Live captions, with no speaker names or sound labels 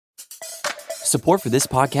Support for this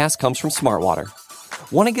podcast comes from Smartwater.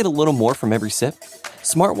 Want to get a little more from every sip?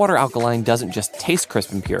 Smartwater Alkaline doesn't just taste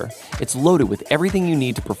crisp and pure, it's loaded with everything you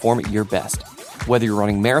need to perform at your best, whether you're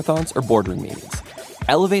running marathons or boardroom meetings.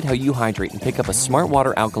 Elevate how you hydrate and pick up a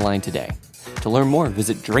Smartwater Alkaline today. To learn more,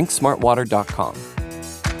 visit drinksmartwater.com.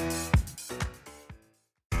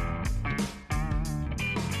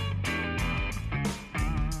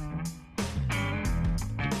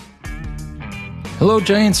 Hello,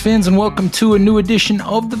 Giants fans, and welcome to a new edition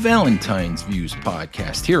of the Valentine's Views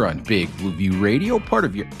podcast here on Big Blue View Radio, part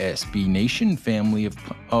of your SB Nation family of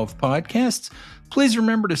podcasts. Please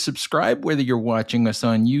remember to subscribe, whether you're watching us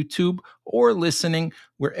on YouTube or listening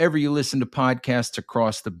wherever you listen to podcasts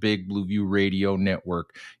across the Big Blue View Radio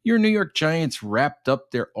network. Your New York Giants wrapped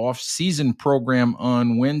up their off-season program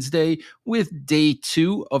on Wednesday with day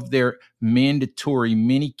 2 of their mandatory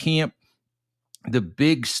minicamp. The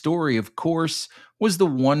big story, of course, was the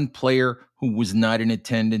one player who was not in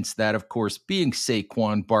attendance, that, of course, being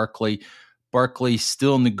Saquon Barkley. Barkley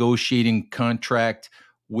still negotiating contract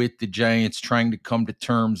with the Giants, trying to come to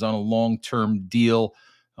terms on a long-term deal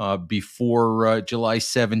before July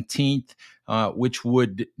 17th, which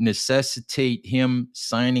would necessitate him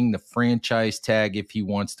signing the franchise tag if he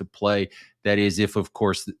wants to play. That is, if, of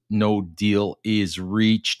course, no deal is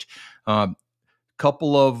reached.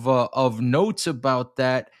 Couple of notes about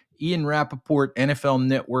that. Ian Rappaport, NFL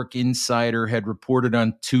Network insider, had reported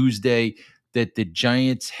on Tuesday that the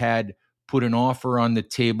Giants had put an offer on the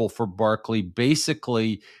table for Barkley.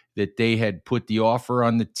 Basically, that they had put the offer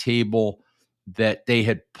on the table that they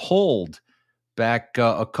had pulled back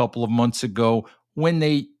a couple of months ago when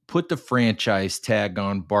they put the franchise tag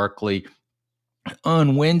on Barkley.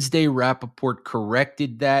 On Wednesday, Rappaport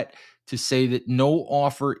corrected that to say that no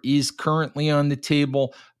offer is currently on the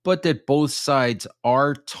table, but that both sides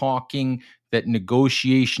are talking, that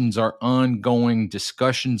negotiations are ongoing,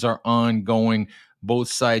 discussions are ongoing. Both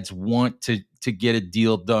sides want to get a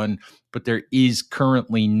deal done, but there is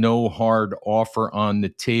currently no hard offer on the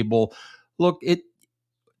table. Look,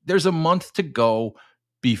 there's a month to go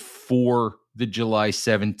before the July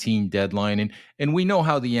 17 deadline, and we know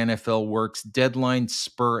how the NFL works. Deadlines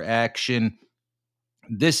spur action.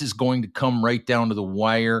 This is going to come right down to the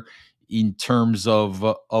wire in terms of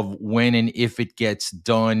when and if it gets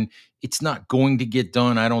done. It's not going to get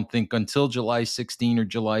done, I don't think, until July 16 or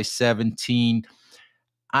July 17.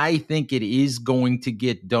 I think it is going to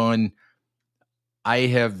get done. I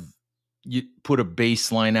have put a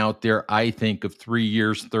baseline out there, I think, of 3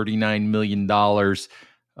 years, $39 million.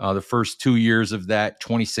 The first 2 years of that,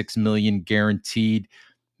 $26 million guaranteed.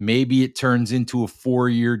 Maybe it turns into a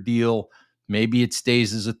 4-year deal. Maybe it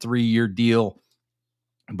stays as a 3-year deal,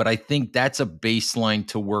 but I think that's a baseline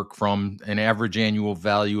to work from, an average annual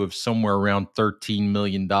value of somewhere around $13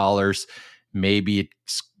 million. Maybe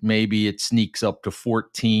it sneaks up to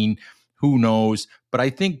 14, who knows? But I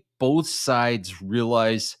think both sides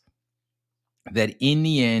realize that in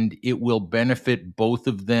the end, it will benefit both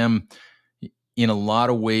of them in a lot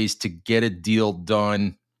of ways to get a deal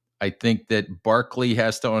done. I think that Barkley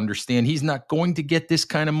has to understand he's not going to get this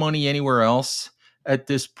kind of money anywhere else at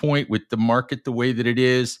this point with the market the way that it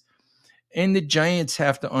is. And the Giants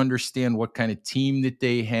have to understand what kind of team that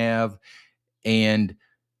they have and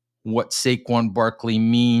what Saquon Barkley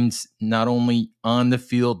means, not only on the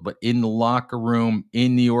field, but in the locker room,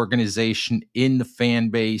 in the organization, in the fan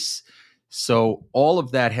base. So all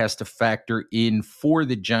of that has to factor in for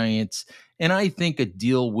the Giants. And I think a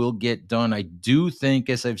deal will get done. I do think,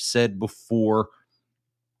 as I've said before,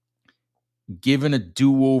 given a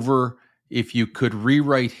do-over, if you could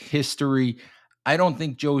rewrite history, I don't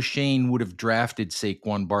think Joe Schoen would have drafted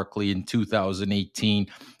Saquon Barkley in 2018.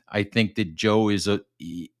 I think that Joe is a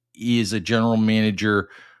general manager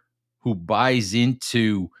who buys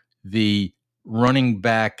into the running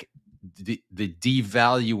back, the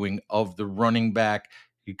devaluing of the running back,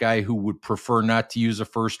 a guy who would prefer not to use a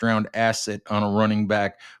first-round asset on a running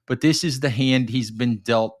back. But this is the hand he's been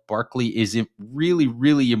dealt. Barkley is really,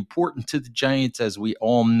 really important to the Giants, as we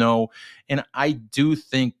all know. And I do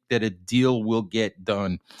think that a deal will get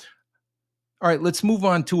done. All right, let's move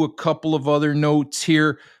on to a couple of other notes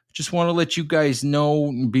here. Just want to let you guys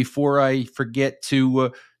know before I forget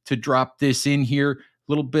to drop this in here. A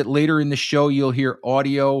little bit later in the show, you'll hear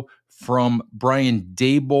audio from Brian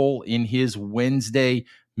Daboll in his Wednesday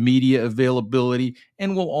media availability.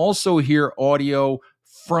 And we'll also hear audio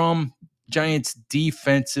from Giants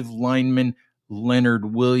defensive lineman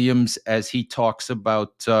Leonard Williams as he talks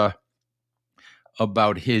about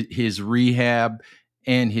his rehab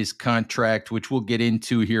and his contract, which we'll get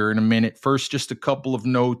into here in a minute. First, just a couple of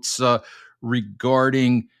notes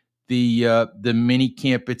regarding the mini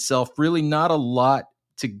camp itself. Really not a lot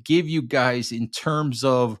to give you guys in terms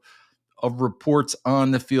of reports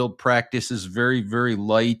on the field. Practice is very, very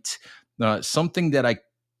light. Something that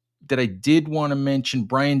I did want to mention,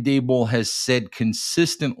 Brian Daboll has said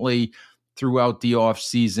consistently throughout the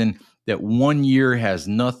offseason that 1 year has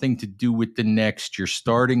nothing to do with the next. You're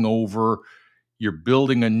starting over. You're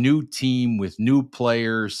building a new team with new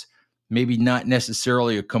players, maybe not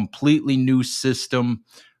necessarily a completely new system,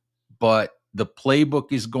 but the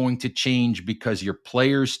playbook is going to change because your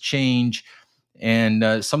players change.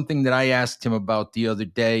 And something that I asked him about the other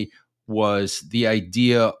day was the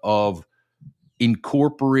idea of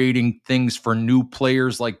incorporating things for new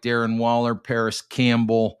players like Darren Waller, Paris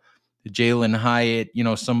Campbell, Jalen Hyatt,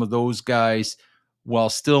 some of those guys, while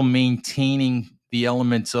still maintaining the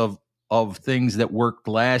elements of things that worked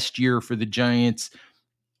last year for the Giants.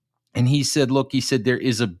 And he said, look, there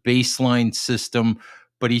is a baseline system,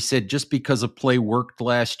 but he said just because a play worked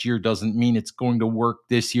last year doesn't mean it's going to work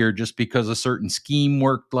this year. Just because a certain scheme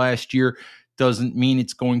worked last year doesn't mean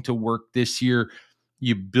it's going to work this year.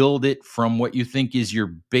 You build it from what you think is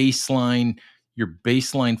your baseline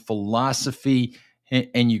philosophy,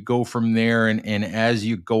 and you go from there. And as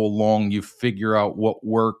you go along, you figure out what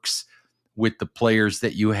works with the players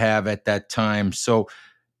that you have at that time. So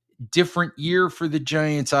different year for the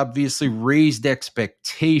Giants, obviously raised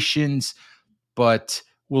expectations, but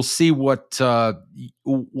we'll see what the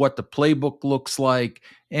playbook looks like,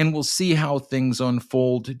 and we'll see how things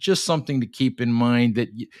unfold. Just something to keep in mind that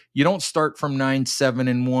you don't start from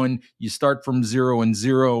 9-7-1, you start from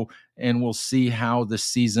 0-0, and we'll see how the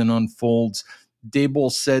season unfolds.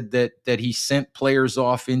 Daboll said that he sent players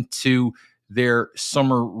off into their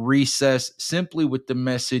summer recess simply with the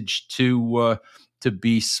message to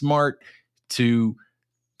be smart, to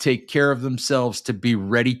take care of themselves, to be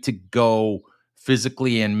ready to go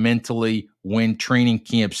physically and mentally when training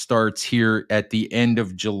camp starts here at the end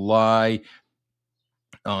of July.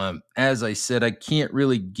 As I said, I can't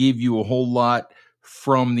really give you a whole lot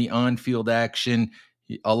from the on-field action.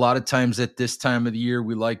 A lot of times at this time of the year,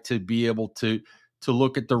 we like to be able to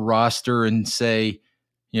look at the roster and say,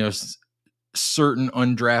 certain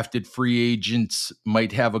undrafted free agents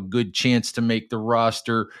might have a good chance to make the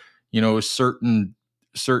roster.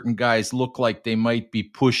 Certain guys look like they might be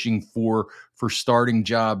pushing for starting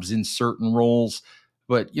jobs in certain roles.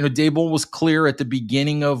 But, Daboll was clear at the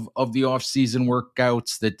beginning of the offseason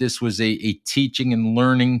workouts that this was a teaching and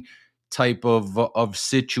learning type of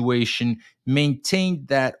situation, maintained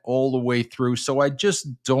that all the way through. So I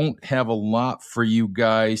just don't have a lot for you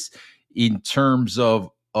guys in terms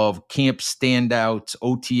of camp standouts,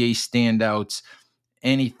 OTA standouts,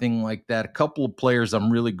 anything like that. A couple of players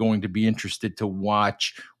I'm really going to be interested to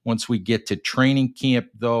watch once we get to training camp,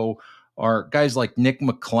 though, are guys like Nick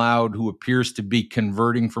McLeod, who appears to be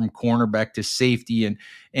converting from cornerback to safety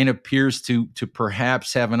and appears to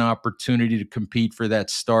perhaps have an opportunity to compete for that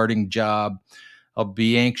starting job. I'll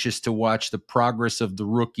be anxious to watch the progress of the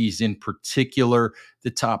rookies, in particular,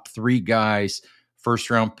 the top three guys.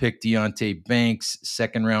 First-round pick Deonte Banks,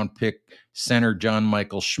 second-round pick center John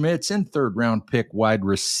Michael Schmitz, and third-round pick wide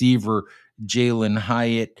receiver Jalen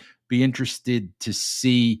Hyatt. Be interested to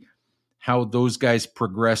see how those guys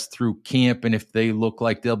progress through camp and if they look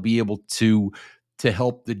like they'll be able to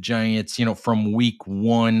help the Giants, from week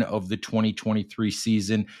 1 of the 2023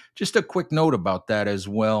 season. Just a quick note about that as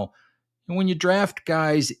well. And when you draft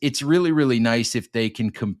guys, it's really, really nice if they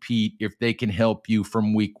can compete, if they can help you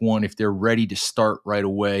from week 1, if they're ready to start right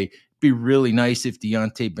away. It'd be really nice if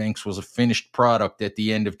Deonte Banks was a finished product at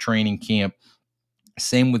the end of training camp.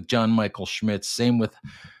 Same with John Michael Schmitz, same with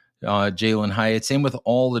Jalen Hyatt, same with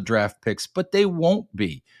all the draft picks, but they won't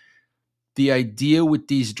be. The idea with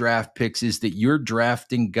these draft picks is that you're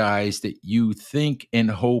drafting guys that you think and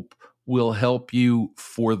hope will help you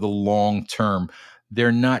for the long term.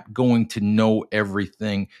 They're not going to know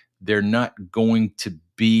everything. They're not going to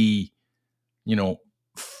be,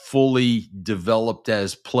 fully developed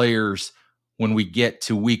as players when we get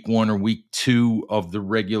to week 1 or week 2 of the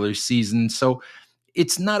regular season. So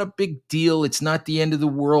it's not a big deal. It's not the end of the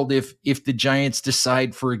world if the Giants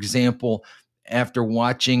decide, for example, after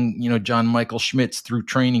watching, John Michael Schmitz through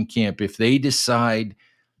training camp, if they decide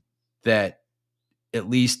that at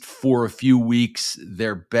least for a few weeks,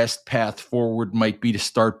 their best path forward might be to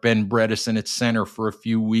start Ben Bredesen at center for a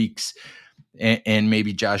few weeks and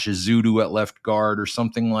maybe Josh Azudu at left guard or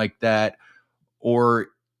something like that. Or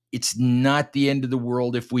it's not the end of the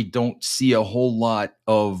world if we don't see a whole lot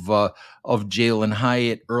of Jalen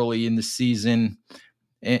Hyatt early in the season.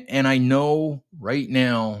 And I know right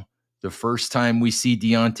now The first time we see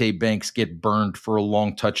Deonte Banks get burned for a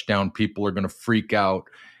long touchdown, people are going to freak out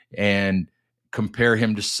and compare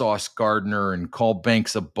him to Sauce Gardner and call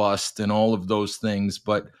Banks a bust and all of those things.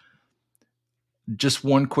 But just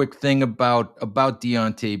one quick thing about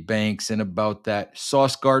Deonte Banks and about that.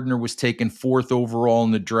 Sauce Gardner was taken 4th overall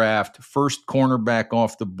in the draft, first cornerback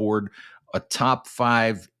off the board, a top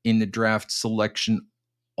 5 in the draft selection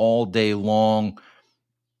all day long.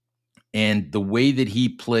 And the way that he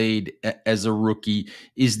played as a rookie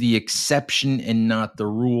is the exception and not the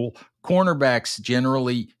rule. Cornerbacks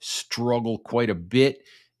generally struggle quite a bit,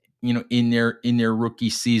 in their rookie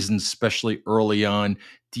seasons, especially early on.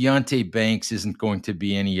 Deonte Banks isn't going to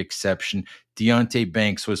be any exception. Deonte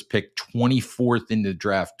Banks was picked 24th in the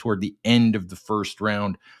draft toward the end of the first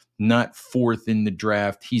round, not 4th in the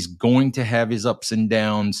draft. He's going to have his ups and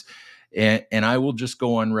downs. And I will just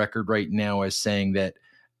go on record right now as saying that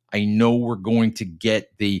I know we're going to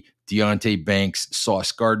get the Deonte Banks,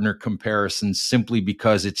 Sauce Gardner comparison simply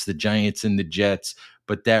because it's the Giants and the Jets,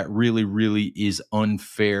 but that really, really is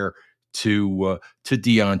unfair to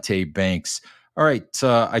Deonte Banks. All right,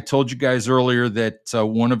 I told you guys earlier that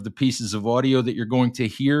one of the pieces of audio that you're going to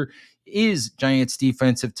hear is Giants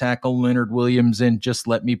defensive tackle Leonard Williams, and just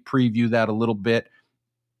let me preview that a little bit.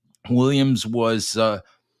 Williams was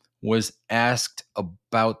asked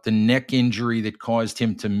about the neck injury that caused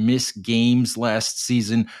him to miss games last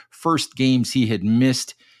season. First games he had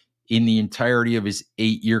missed in the entirety of his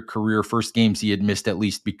 8-year career. First games he had missed at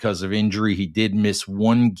least because of injury. He did miss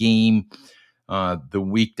one game the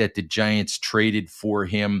week that the Giants traded for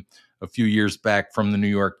him a few years back from the New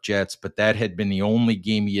York Jets, but that had been the only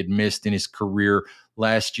game he had missed in his career.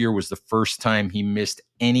 Last year was the first time he missed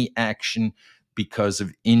any action because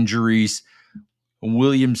of injuries.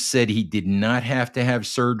 Williams said he did not have to have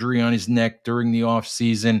surgery on his neck during the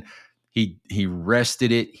offseason. He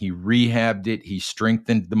rested it, he rehabbed it, he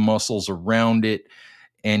strengthened the muscles around it,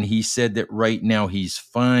 and he said that right now he's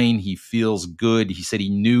fine, he feels good. He said he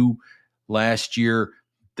knew last year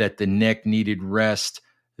that the neck needed rest,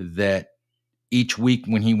 that each week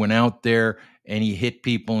when he went out there and he hit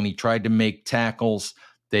people and he tried to make tackles,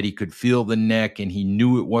 that he could feel the neck, and he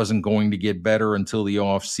knew it wasn't going to get better until the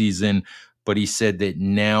offseason. But he said that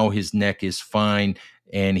now his neck is fine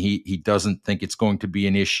and he doesn't think it's going to be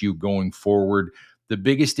an issue going forward. The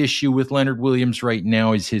biggest issue with Leonard Williams right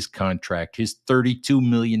now is his contract. His $32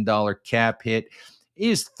 million cap hit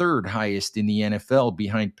is 3rd highest in the NFL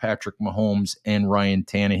behind Patrick Mahomes and Ryan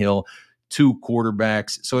Tannehill, 2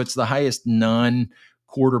 quarterbacks. So it's the highest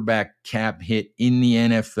non-quarterback cap hit in the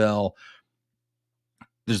NFL.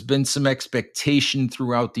 There's been some expectation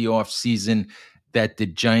throughout the offseason that the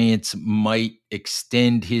Giants might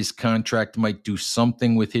extend his contract, might do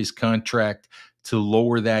something with his contract to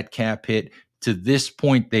lower that cap hit. To this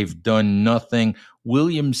point, they've done nothing.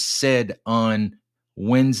 Williams said on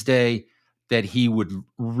Wednesday that he would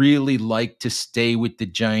really like to stay with the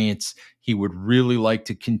Giants. He would really like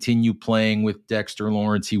to continue playing with Dexter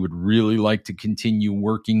Lawrence. He would really like to continue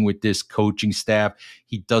working with this coaching staff.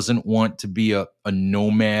 He doesn't want to be a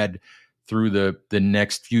nomad through the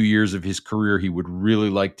next few years of his career. He would really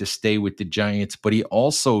like to stay with the Giants. But he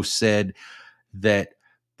also said that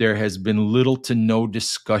there has been little to no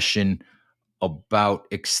discussion about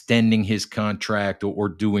extending his contract or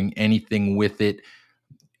doing anything with it.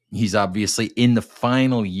 He's obviously in the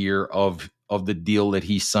final year of the deal that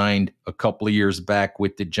he signed a couple of years back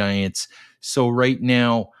with the Giants. So right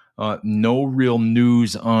now, no real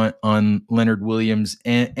news on Leonard Williams.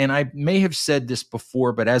 And I may have said this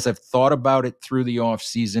before, but as I've thought about it through the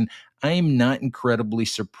offseason, I am not incredibly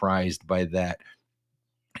surprised by that.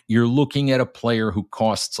 You're looking at a player who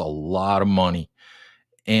costs a lot of money,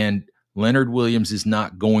 and Leonard Williams is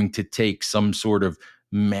not going to take some sort of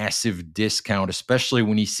massive discount, especially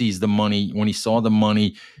when he sees the money, when he saw the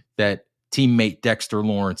money that teammate Dexter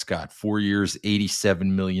Lawrence got, 4 years,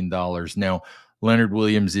 $87 million. Now, Leonard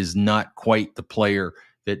Williams is not quite the player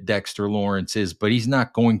that Dexter Lawrence is, but he's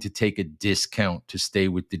not going to take a discount to stay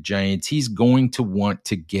with the Giants. He's going to want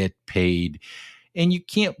to get paid. And you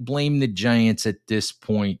can't blame the Giants at this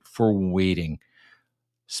point for waiting,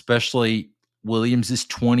 especially Williams is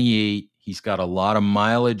 28. He's got a lot of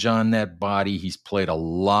mileage on that body. He's played a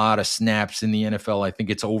lot of snaps in the NFL. I think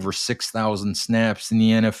it's over 6,000 snaps in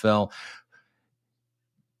the NFL.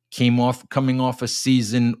 Coming off a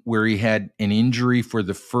season where he had an injury for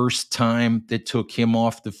the first time that took him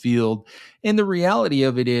off the field. And the reality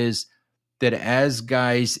of it is that as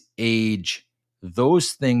guys age,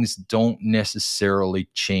 those things don't necessarily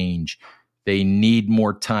change. They need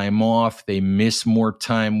more time off. They miss more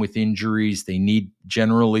time with injuries. They need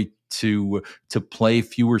generally to play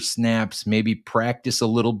fewer snaps, maybe practice a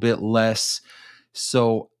little bit less.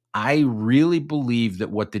 So I really believe that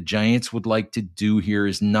what the Giants would like to do here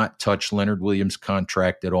is not touch Leonard Williams'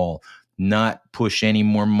 contract at all, not push any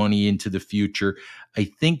more money into the future. I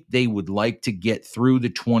think they would like to get through the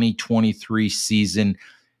 2023 season,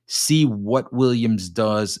 see what Williams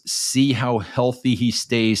does, see how healthy he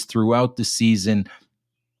stays throughout the season,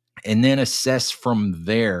 and then assess from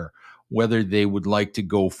there whether they would like to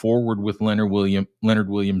go forward with Leonard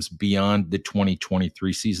Williams beyond the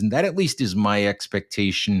 2023 season. That at least is my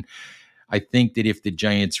expectation. I think that if the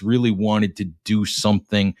Giants really wanted to do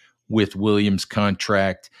something with Williams'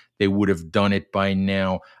 contract, they would have done it by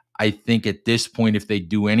now. I think at this point, if they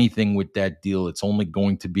do anything with that deal, it's only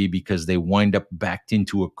going to be because they wind up backed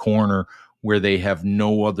into a corner where they have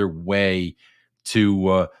no other way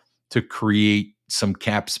to create some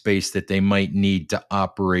cap space that they might need to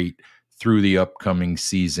operate through the upcoming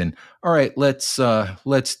season. All right, let's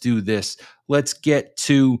do this. Let's get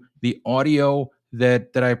to the audio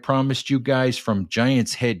that I promised you guys from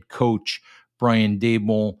Giants head coach Brian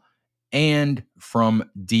Daboll and from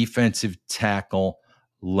defensive tackle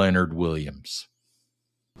Leonard Williams.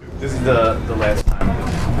 This is the last time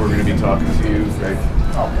that we're going to be talking to you,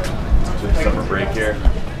 right? Just summer break here.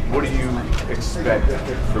 What do you expect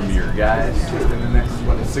from your guys in the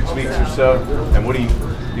next 6 weeks or so? And what do you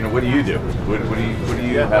do? What do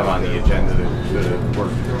you have on the agenda to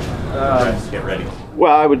work to get ready?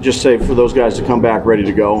 Well, I would just say for those guys to come back ready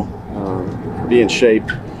to go, be in shape,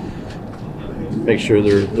 make sure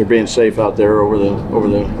they're being safe out there over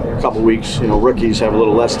the couple weeks. Rookies have a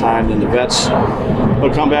little less time than the vets,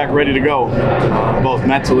 but come back ready to go, both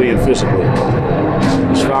mentally and physically.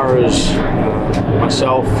 As far as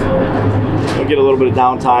myself, I'll get a little bit of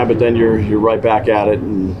downtime, but then you're right back at it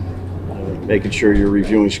and making sure you're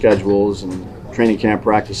reviewing schedules and training camp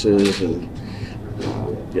practices and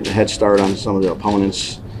getting a head start on some of the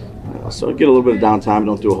opponents. So get a little bit of downtime,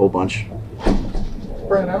 don't do a whole bunch.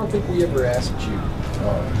 Brian, I don't think we ever asked you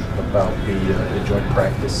about the joint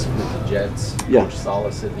practice with the Jets. Yeah. Coach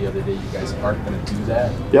Saleh said the other day you guys aren't going to do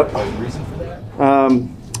that. Yep. Any reason for that?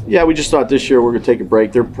 Yeah, we just thought this year we're going to take a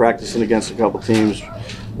break. They're practicing against a couple teams.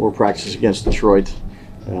 We're practicing against Detroit.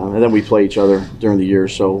 And then we play each other during the year,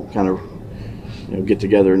 so kind of get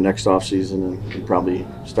together next offseason and probably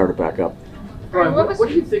start it back up. Brian, what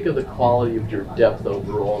do you think of the quality of your depth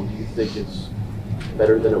overall? Do you think it's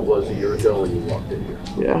better than it was a year ago when you walked in here?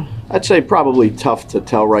 Yeah, I'd say probably tough to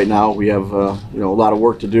tell right now. We have a lot of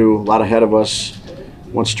work to do, a lot ahead of us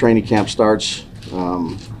once training camp starts.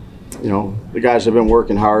 The guys have been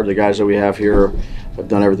working hard. The guys that we have here have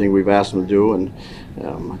done everything we've asked them to do, and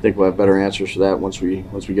I think we'll have better answers for that once we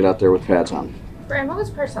get out there with pads on. Brian, what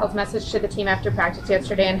was Parcells' message to the team after practice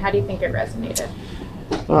yesterday, and how do you think it resonated?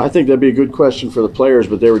 I think that'd be a good question for the players,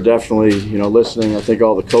 but they were definitely, listening. I think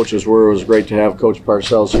all the coaches were. It was great to have Coach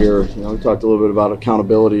Parcells here. We talked a little bit about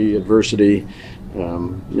accountability, adversity.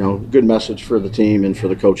 Good message for the team and for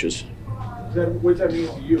the coaches. What does that mean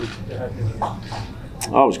to you to have him?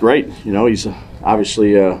 Oh, it was great. He's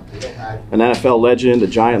obviously an NFL legend, a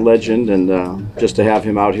Giant legend, and just to have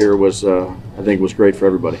him out here was, I think, was great for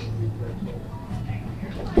everybody.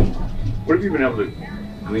 What have you been able to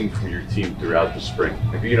glean from your team throughout the spring?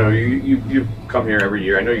 Like, you come here every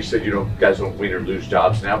year. I know you said guys don't win or lose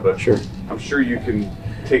jobs now, but sure. I'm sure you can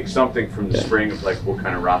take something from the spring of like what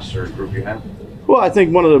kind of roster group you have. Well, I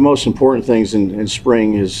think one of the most important things in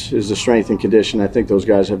spring is the strength and condition. I think those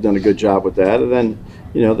guys have done a good job with that. And then,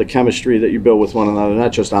 the chemistry that you build with one another,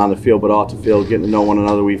 not just on the field, but off the field, getting to know one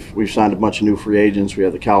another. We've signed a bunch of new free agents. We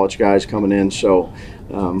have the college guys coming in. So,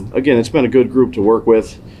 again, it's been a good group to work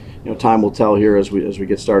with. Time will tell here as we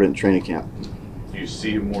get started in training camp. Do you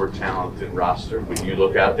see a more talented roster when you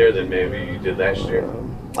look out there than maybe you did last year?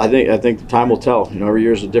 I think time will tell. Every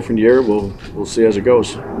year is a different year. We'll see as it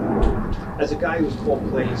goes. As a guy who's called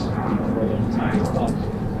plays for a long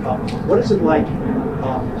time, what is it like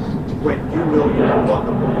when you know you're going to run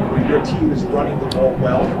the ball, when your team is running the ball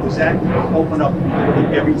well? Does that open up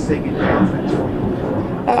everything in your offense for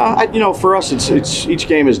you? For us, it's each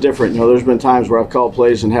game is different. There's been times where I've called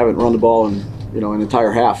plays and haven't run the ball in an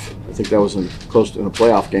entire half. I think that was close in a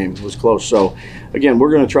playoff game. It was close. So, again, we're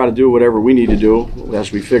going to try to do whatever we need to do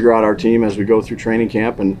as we figure out our team as we go through training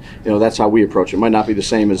camp, and that's how we approach it. It might not be the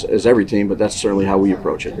same as every team, but that's certainly how we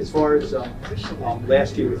approach it. As far as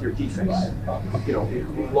last year with your defense,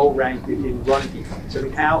 low rank in run defense. I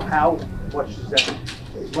mean, how much does that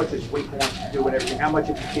as much as Wake wants to do and everything, how much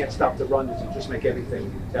if you can't stop the run does it just make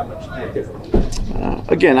everything that much more difficult?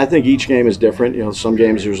 Again, I think each game is different. Some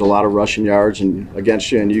games there's a lot of rushing yards and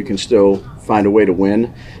against you, and you can still find a way to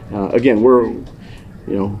win. Again,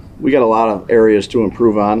 we got a lot of areas to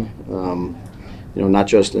improve on. Not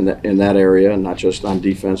just in that area, and not just on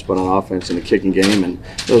defense, but on offense and the kicking game. And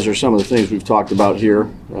those are some of the things we've talked about here.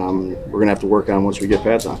 We're going to have to work on once we get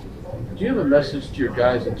pads on. Do you have a message to your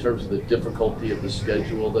guys in terms of the difficulty of the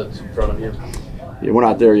schedule that's in front of you? Yeah, we're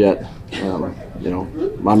not there yet.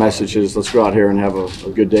 My message is let's go out here and have a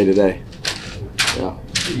good day today. Yeah.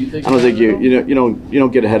 I don't think you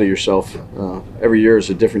don't get ahead of yourself. Every year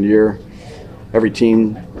is a different year. Every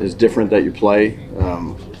team is different that you play.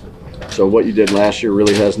 So what you did last year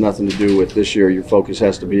really has nothing to do with this year. Your focus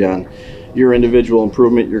has to be on your individual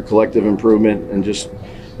improvement, your collective improvement, and just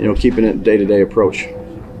keeping it a day-to-day approach. I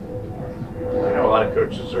know a lot of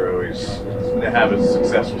coaches are always, when they have a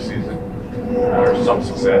successful season or some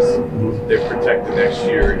success, they protect the next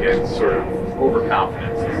year against sort of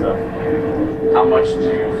overconfidence and stuff. How much do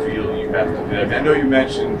you feel you have to do that? I know you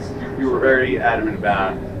mentioned you were very adamant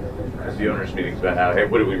about at the owners' meetings about how, hey,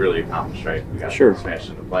 what did we really accomplish, right? We got smashed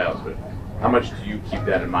in the playoffs, but how much do you keep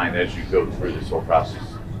that in mind as you go through this whole process?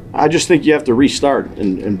 I just think you have to restart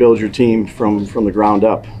and build your team from the ground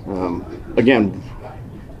up. Again,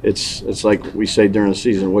 it's like we say during the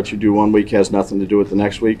season, what you do one week has nothing to do with the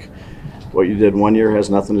next week. What you did one year has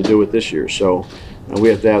nothing to do with this year. So we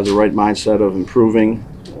have to have the right mindset of improving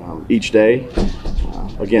each day.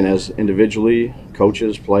 Again, as individually,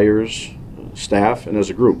 coaches, players, staff, and as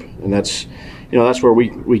a group. And that's where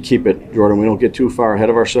we keep it, Jordan. We don't get too far ahead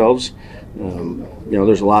of ourselves.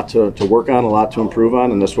 There's a lot to work on, a lot to improve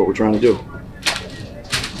on, and that's what we're trying to do.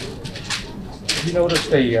 Have you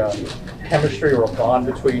noticed a chemistry or a bond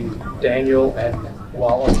between Daniel and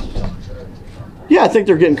Wallace? Yeah, I think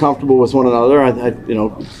they're getting comfortable with one another.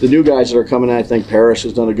 The new guys that are coming in, I think Paris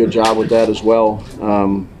has done a good job with that as well.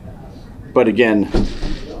 But again,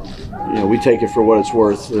 we take it for what it's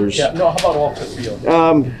worth. How about off the field?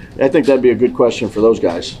 I think that'd be a good question for those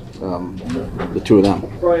guys, the two of them.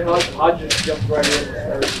 Brian, Hodges jumped right in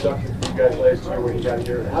and introduction for you guys last year when you got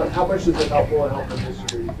here. How much does it help them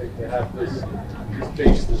this year, you think, to have this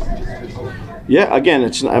base, this Yeah, again,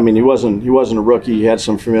 he wasn't a rookie. He had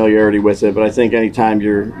some familiarity with it, but I think anytime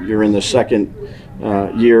you're in the second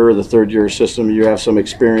year or the third year system, you have some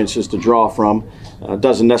experiences to draw from.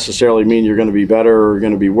 Doesn't necessarily mean you're going to be better or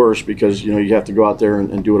going to be worse, because you have to go out there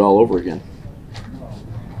and do it all over again.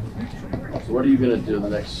 So what are you going to do in the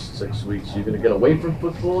next 6 weeks? Are you going to get away from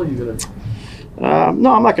football? Are you going to?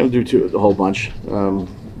 No, I'm not going to do a whole bunch.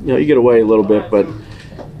 You get away a little bit, but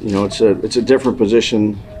it's a different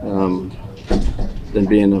position than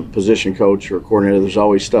being a position coach or coordinator. There's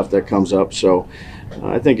always stuff that comes up, so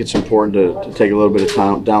I think it's important to take a little bit of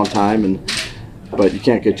downtime, but you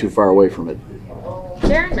can't get too far away from it.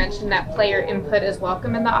 Darren mentioned that player input is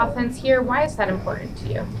welcome in the offense here. Why is that important to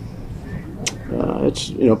you?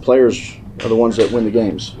 Players are the ones that win the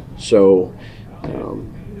games. So,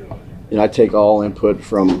 I take all input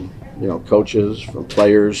from coaches, from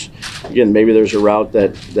players. Again, maybe there's a route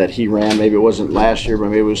that he ran. Maybe it wasn't last year, but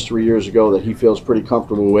maybe it was 3 years ago that he feels pretty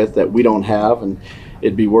comfortable with that we don't have, and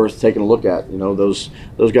it'd be worth taking a look at. Those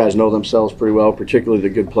guys know themselves pretty well, particularly the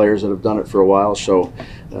good players that have done it for a while. So,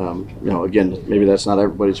 again, maybe that's not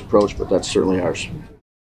everybody's approach, but that's certainly ours.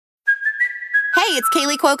 Hey, it's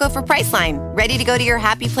Kaylee Cuoco for Priceline. Ready to go to your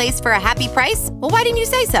happy place for a happy price? Well, why didn't you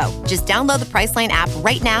say so? Just download the Priceline app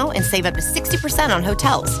right now and save up to 60% on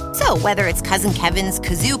hotels. So whether it's Cousin Kevin's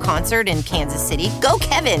Kazoo Concert in Kansas City, go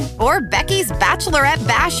Kevin, or Becky's Bachelorette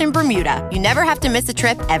Bash in Bermuda, you never have to miss a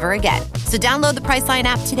trip ever again. So download the Priceline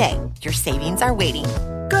app today. Your savings are waiting.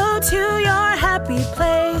 Go to your happy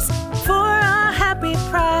place for a happy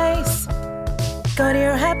price. Go to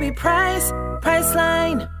your happy price,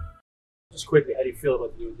 Priceline. Just quickly, how do you feel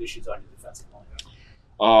about the new additions on your defensive line?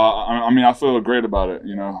 I feel great about it.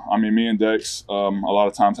 Me and Dex a lot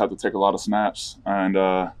of times have to take a lot of snaps, and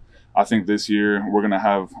I think this year we're going to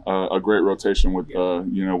have a great rotation with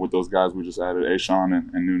with those guys we just added, Ashawn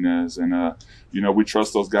and Nunez, and we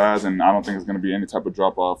trust those guys, and I don't think it's going to be any type of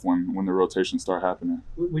drop off when the rotations start happening.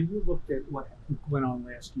 When you looked at what went on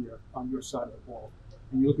last year on your side of the ball,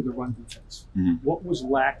 and you look at the run defense, what was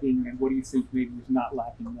lacking, and what do you think maybe is not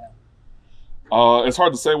lacking now? It's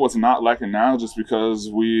hard to say what's not lacking now, just because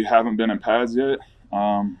we haven't been in pads yet.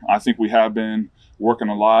 I think we have been working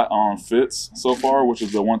a lot on fits so far, which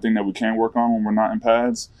is the one thing that we can work on when we're not in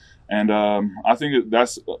pads. And I think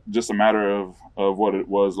that's just a matter of what it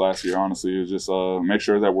was last year, honestly. It's just make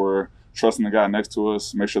sure that we're trusting the guy next to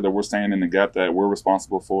us, make sure that we're staying in the gap that we're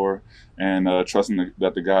responsible for, and trusting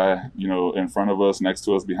that the guy, in front of us, next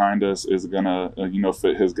to us, behind us is going to,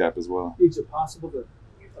 fit his gap as well. Is it possible that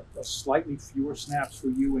a slightly fewer snaps for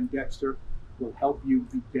you and Dexter will help you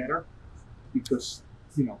be better? Because,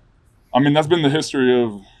 I mean, that's been the history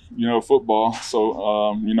of, football.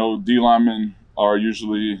 So, D linemen are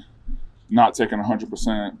usually not taking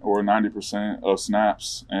 100% or 90% of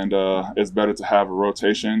snaps. And it's better to have a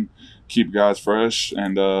rotation, keep guys fresh.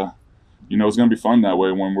 And, it's going to be fun that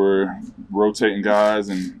way when we're rotating guys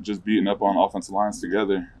and just beating up on offensive lines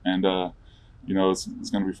together. And, it's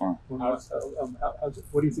going to be fun. What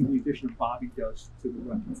do you think the addition of Bobby does to the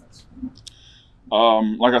run defense?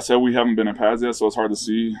 Like I said, we haven't been in pads yet, so it's hard to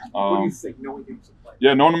see. What do you think, knowing him as a player?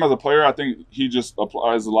 Yeah, knowing him as a player, I think he just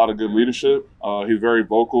applies a lot of good leadership. He's very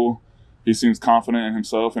vocal. He seems confident in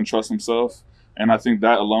himself and trusts himself. And I think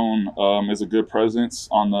that alone is a good presence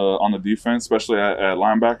on the defense, especially at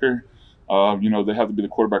linebacker. They have to be the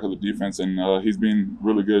quarterback of the defense, and he's been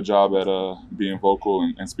really good job at being vocal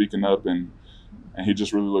and speaking up, and he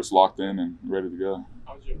just really looks locked in and ready to go.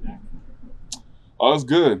 How was your neck? It was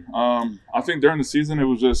good. I think during the season it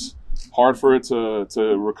was just hard for it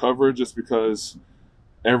to recover, just because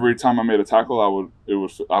every time I made a tackle, I would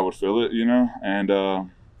feel it, and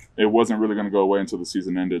it wasn't really going to go away until the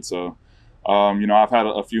season ended. So, I've had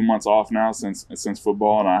a few months off now since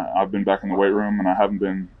football, and I've been back in the weight room, and I haven't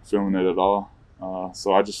been feeling it at all.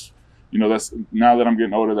 So I just, that's, now that I'm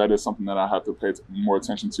getting older, that is something that I have to pay more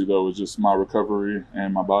attention to, though, is just my recovery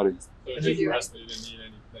and my body. So just rested, you didn't need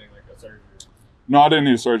anything like a surgery? No, I didn't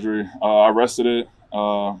need surgery. I rested it,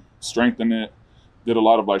 strengthened it, did a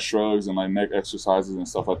lot of shrugs and neck exercises and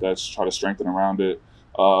stuff like that to try to strengthen around it.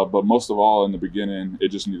 But most of all, in the beginning, it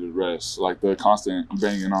just needed rest. The constant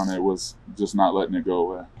banging on it was just not letting it go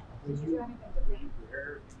away. Did you do anything to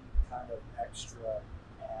wear any kind of extra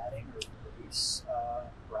padding or brace,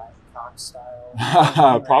 Brian Cox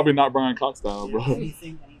style? Probably not Brian Cox style, bro.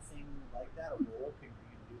 Anything like that? A roll? Can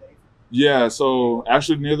you do that? Yeah, so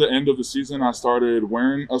actually near the end of the season, I started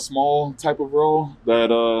wearing a small type of roll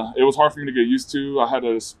that it was hard for me to get used to. I had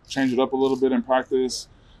to change it up a little bit in practice.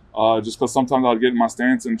 Just because sometimes I'd get in my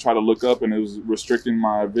stance and try to look up, and it was restricting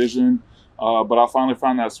my vision. But I finally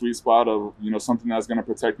found that sweet spot of, something that's going to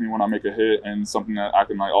protect me when I make a hit, and something that I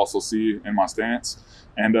can also see in my stance.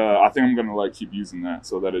 And I think I'm going to keep using that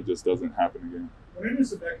so that it just doesn't happen again. When it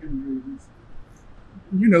is a back injury,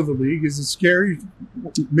 the league, is it scary?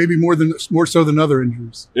 Maybe more so than other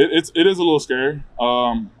injuries. It is a little scary.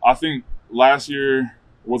 I think last year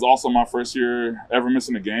was also my first year ever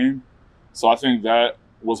missing a game, so I think that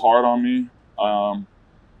was hard on me.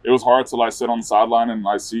 It was hard to sit on the sideline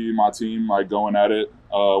and see my team going at it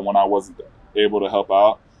when I wasn't able to help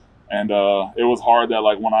out, and it was hard that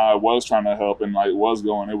when I was trying to help and was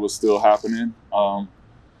going, it was still happening. But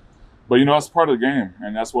that's part of the game,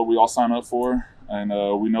 and that's what we all sign up for, and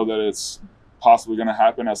we know that it's possibly going to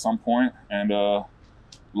happen at some point, and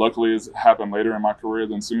luckily it's happened later in my career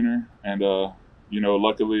than sooner, and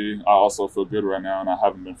luckily I also feel good right now, and I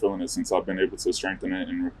haven't been feeling it since I've been able to strengthen it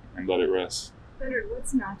and let it rest. Leonard,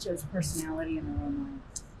 what's Nacho's personality in the own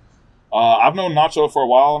life? I've known Nacho for a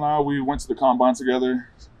while now. We went to the combine together,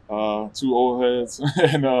 two old heads,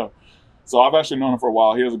 and so I've actually known him for a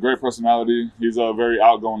while. He has a great personality. He's a very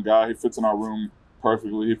outgoing guy. He fits in our room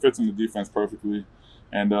perfectly. He fits in the defense perfectly,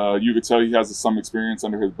 and you could tell he has some experience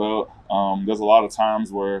under his belt. There's a lot of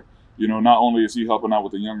times where not only is he helping out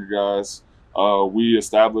with the younger guys, we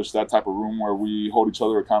established that type of room where we hold each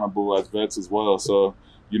other accountable as vets as well. So,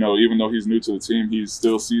 even though he's new to the team, he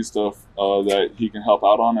still sees stuff that he can help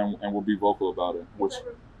out on and will be vocal about it. Which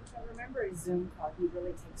I remember his Zoom call, he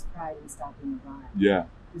really takes pride in stopping the run. Yeah.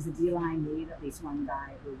 Does the D-line need at least one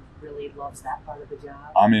guy who really loves that part of the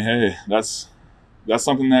job? I mean, hey, that's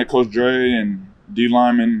something that Coach Dre and D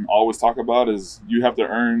linemen always talk about, is you have to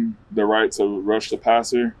earn the right to rush the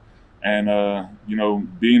passer. And,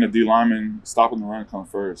 being a D lineman, stopping the run comes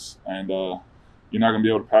first. And you're not going to be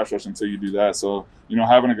able to pass rush until you do that. So,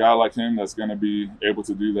 having a guy like him that's going to be able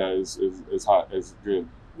to do that is good.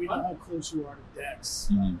 We know how close you are to Dex.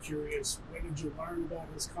 Mm-hmm. I'm curious, when did you learn about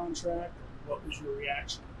his contract? And what was your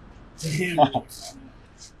reaction to him?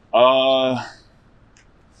 I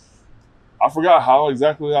forgot how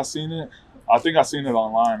exactly I seen it. I think I seen it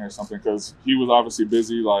online or something, because he was obviously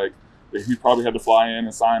busy. He probably had to fly in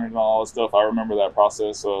and sign it and all that stuff. I remember that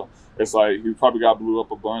process. So it's he probably got blew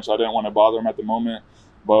up a bunch. I didn't want to bother him at the moment.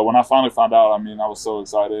 But when I finally found out, I was so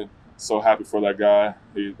excited, so happy for that guy.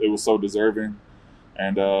 It was so deserving.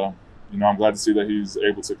 And, I'm glad to see that he's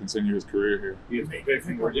able to continue his career here. You have big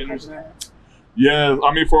for more dinners now? Yeah,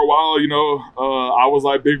 I mean, for a while, I was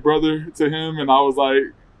like big brother to him, and I was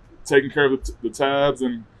like taking care of the tabs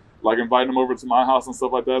and like inviting him over to my house and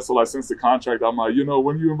stuff like that. So like since the contract, I'm like,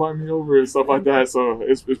 when you invite me over and stuff like that. So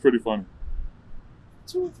it's pretty funny.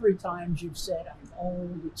 2 or 3 times you've said, I'm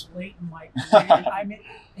old, it's late in my career. I mean,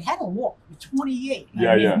 it had a look. You're 28.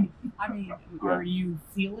 I mean, are you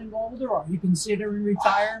feeling older? Are you considering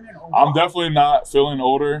retirement? Or I'm definitely not feeling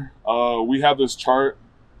older. We have this chart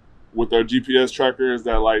with our GPS trackers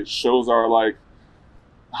that like shows our like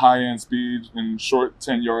high-end speed and short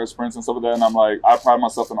 10-yard sprints and stuff like that. And I'm like, I pride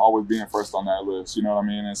myself in always being first on that list. You know what I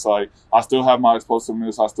mean? It's like, I still have my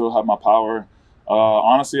explosiveness. I still have my power.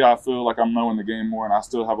 Honestly, I feel like I'm knowing the game more, and I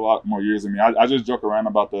still have a lot more years in me. I just joke around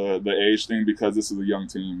about the age thing because this is a young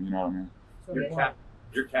team. You know what I mean?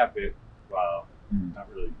 Your cap hit, not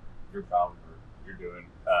really your problem or you're doing,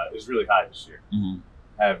 is really high this year. Mm-hmm.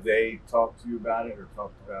 Have they talked to you about it or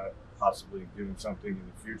talked about possibly doing something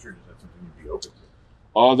in the future? Is that something you'd be open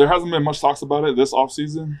to? There hasn't been much talks about it this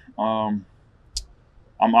offseason. I'm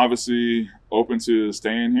obviously open to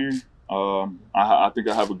staying here. I think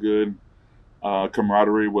I have a good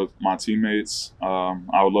camaraderie with my teammates.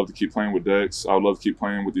 I would love to keep playing with Dex. I would love to keep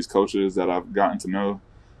playing with these coaches that I've gotten to know.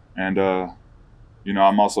 And,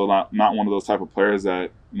 I'm also not one of those type of players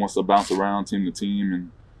that wants to bounce around team to team.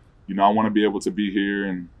 And, I want to be able to be here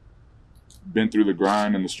and been through the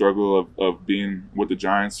grind and the struggle of being with the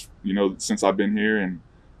Giants, since I've been here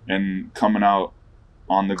and coming out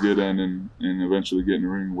on the good end and eventually getting a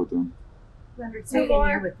ring with them. Leonard, so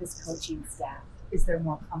here with this coaching staff, is there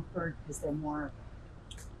more comfort? Is there more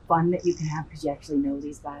fun that you can have because you actually know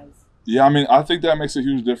these guys? Yeah, I mean, I think that makes a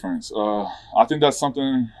huge difference. I think that's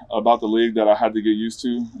something about the league that I had to get used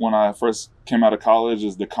to when I first came out of college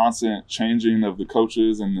is the constant changing of the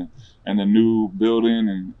coaches and the new building.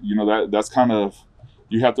 And, that's kind of,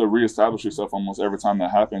 you have to reestablish yourself almost every time that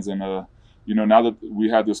happens. And, now that we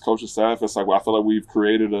have this coaching staff, it's like, I feel like we've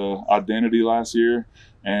created a identity last year.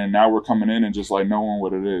 And now we're coming in and just like knowing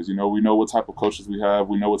what it is. We know what type of coaches we have.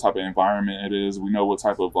 We know what type of environment it is. We know what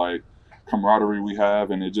type of like camaraderie we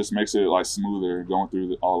have, and it just makes it like smoother going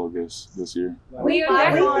through all of this year. Leo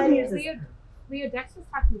Dex was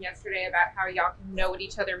talking yesterday about how y'all can know what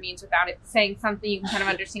each other means without it saying something. You can kind of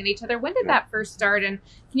understand each other. When did that first start? And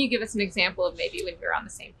can you give us an example of maybe when you're on the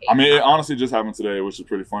same page? I mean, it honestly just happened today, which is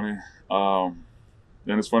pretty funny. And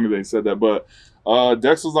it's funny that he said that, but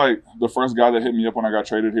Dex was like the first guy that hit me up when I got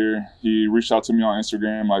traded here. He reached out to me on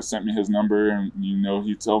Instagram, like sent me his number, and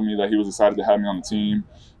he told me that he was excited to have me on the team.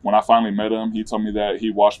 When I finally met him, he told me that he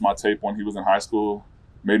watched my tape when he was in high school.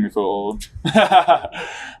 Made me feel old.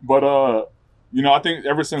 But I think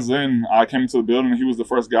ever since then I came into the building and he was the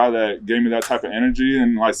first guy that gave me that type of energy,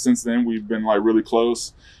 and like since then we've been like really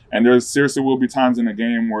close. And there seriously will be times in the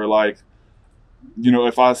game where like,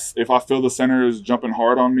 if I feel the center is jumping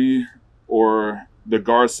hard on me or the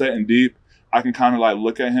guard setting deep, I can kind of like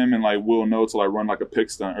look at him and like we'll know to like run like a pick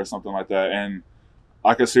stunt or something like that. And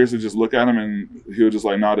I could seriously just look at him and he'll just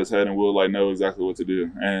like nod his head and we'll like know exactly what to do.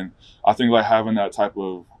 And I think like having that type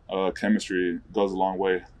of chemistry goes a long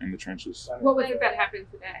way in the trenches. What was it that happened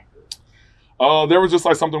today? There was just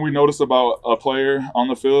like something we noticed about a player on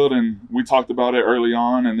the field, and we talked about it early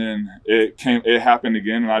on, and then it happened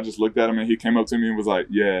again, and I just looked at him, and he came up to me and was like,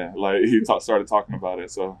 "Yeah," like he started talking about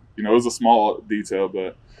it. So it was a small detail,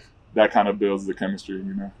 but that kind of builds the chemistry,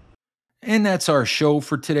 And that's our show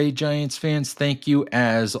for today, Giants fans. Thank you,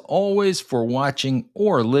 as always, for watching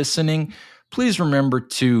or listening. Please remember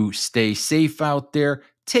to stay safe out there,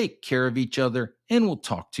 take care of each other, and we'll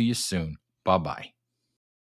talk to you soon. Bye-bye.